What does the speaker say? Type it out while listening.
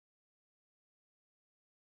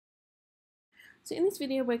So in this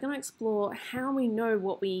video, we're going to explore how we know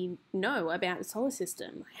what we know about the solar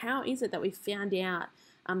system. How is it that we found out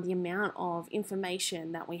the amount of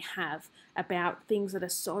information that we have about things that are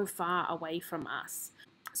so far away from us?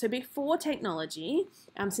 So before technology,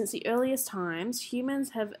 since the earliest times,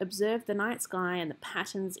 humans have observed the night sky and the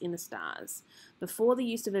patterns in the stars. Before the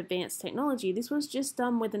use of advanced technology, this was just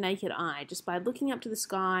done with the naked eye, just by looking up to the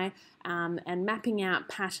sky and mapping out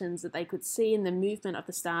patterns that they could see in the movement of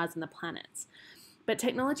the stars and the planets. But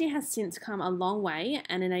technology has since come a long way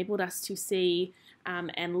and enabled us to see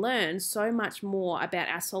and learn so much more about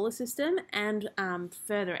our solar system and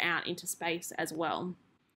further out into space as well.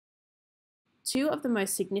 Two of the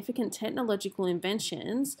most significant technological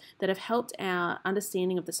inventions that have helped our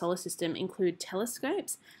understanding of the solar system include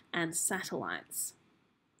telescopes and satellites.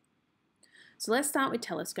 So let's start with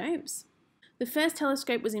telescopes. The first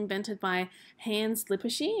telescope was invented by Hans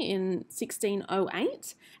Lippershey in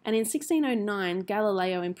 1608, and in 1609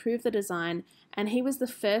 Galileo improved the design, and he was the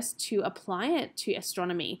first to apply it to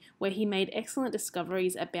astronomy, where he made excellent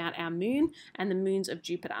discoveries about our moon and the moons of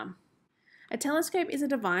Jupiter. A telescope is a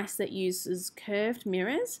device that uses curved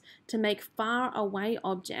mirrors to make far away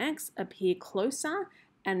objects appear closer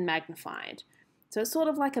and magnified. So it's sort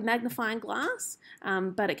of like a magnifying glass,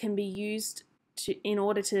 but it can be used in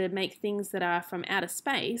order to make things that are from outer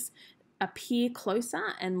space appear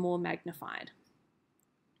closer and more magnified.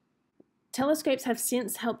 Telescopes have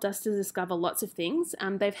since helped us to discover lots of things.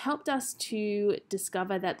 They've helped us to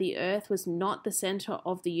discover that the Earth was not the center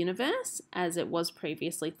of the universe as it was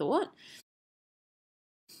previously thought.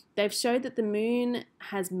 They've showed that the moon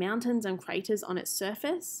has mountains and craters on its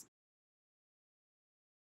surface.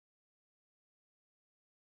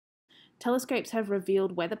 Telescopes have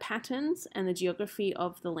revealed weather patterns and the geography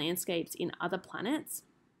of the landscapes in other planets.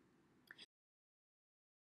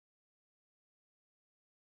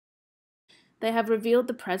 They have revealed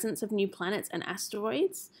the presence of new planets and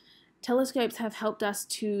asteroids. Telescopes have helped us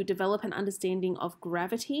to develop an understanding of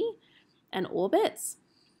gravity and orbits.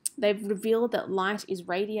 They've revealed that light is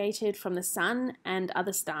radiated from the sun and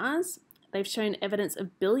other stars. They've shown evidence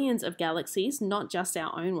of billions of galaxies, not just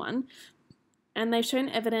our own one. And they've shown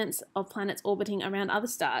evidence of planets orbiting around other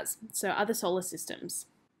stars, so other solar systems.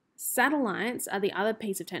 Satellites are the other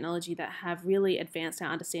piece of technology that have really advanced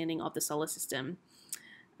our understanding of the solar system.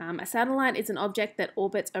 A satellite is an object that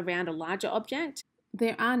orbits around a larger object.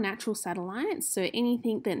 There are natural satellites, so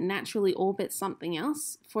anything that naturally orbits something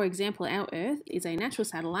else. For example, our Earth is a natural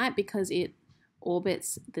satellite because it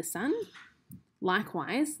orbits the sun.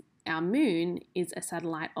 Likewise, our moon is a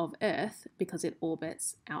satellite of Earth because it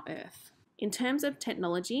orbits our Earth. In terms of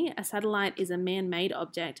technology, a satellite is a man-made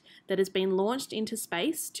object that has been launched into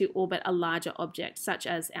space to orbit a larger object, such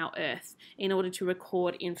as our Earth, in order to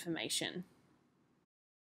record information.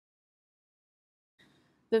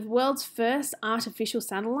 The world's first artificial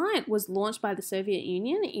satellite was launched by the Soviet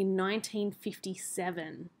Union in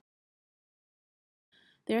 1957.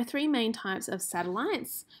 There are three main types of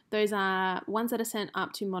satellites. Those are ones that are sent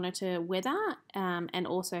up to monitor weather and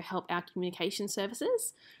also help our communication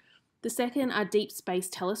services. The second are deep space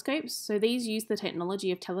telescopes. So these use the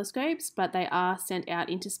technology of telescopes, but they are sent out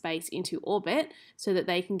into space, into orbit, so that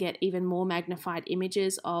they can get even more magnified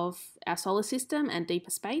images of our solar system and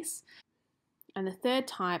deeper space. And the third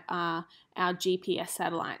type are our GPS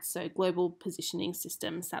satellites, so Global Positioning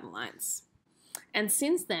System satellites. And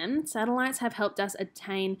since then, satellites have helped us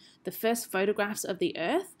obtain the first photographs of the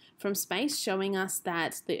Earth from space, showing us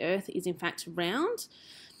that the Earth is in fact round.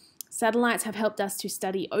 Satellites have helped us to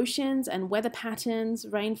study oceans and weather patterns,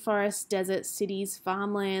 rainforests, deserts, cities,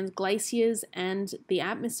 farmlands, glaciers, and the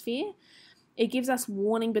atmosphere. It gives us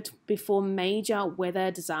warning before major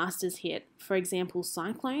weather disasters hit, for example,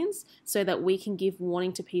 cyclones, so that we can give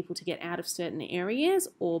warning to people to get out of certain areas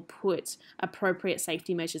or put appropriate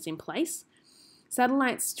safety measures in place.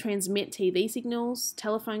 Satellites transmit TV signals,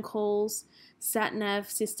 telephone calls, sat-nav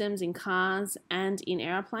systems in cars and in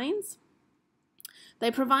airplanes. They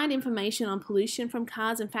provide information on pollution from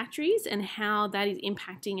cars and factories and how that is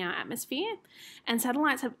impacting our atmosphere. And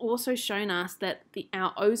satellites have also shown us that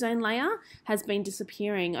our ozone layer has been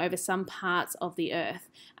disappearing over some parts of the Earth,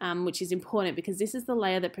 which is important because this is the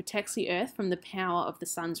layer that protects the Earth from the power of the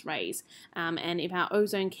sun's rays. And if our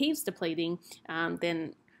ozone keeps depleting,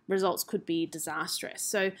 then results could be disastrous.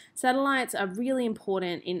 So satellites are really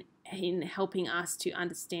important in helping us to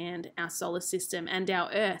understand our solar system and our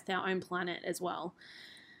Earth, our own planet as well.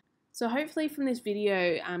 So hopefully from this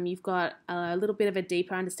video, you've got a little bit of a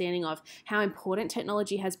deeper understanding of how important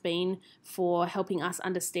technology has been for helping us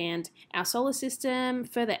understand our solar system,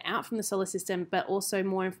 further out from the solar system, but also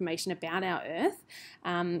more information about our Earth.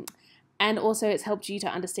 And also it's helped you to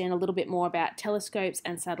understand a little bit more about telescopes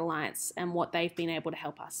and satellites and what they've been able to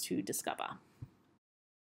help us to discover.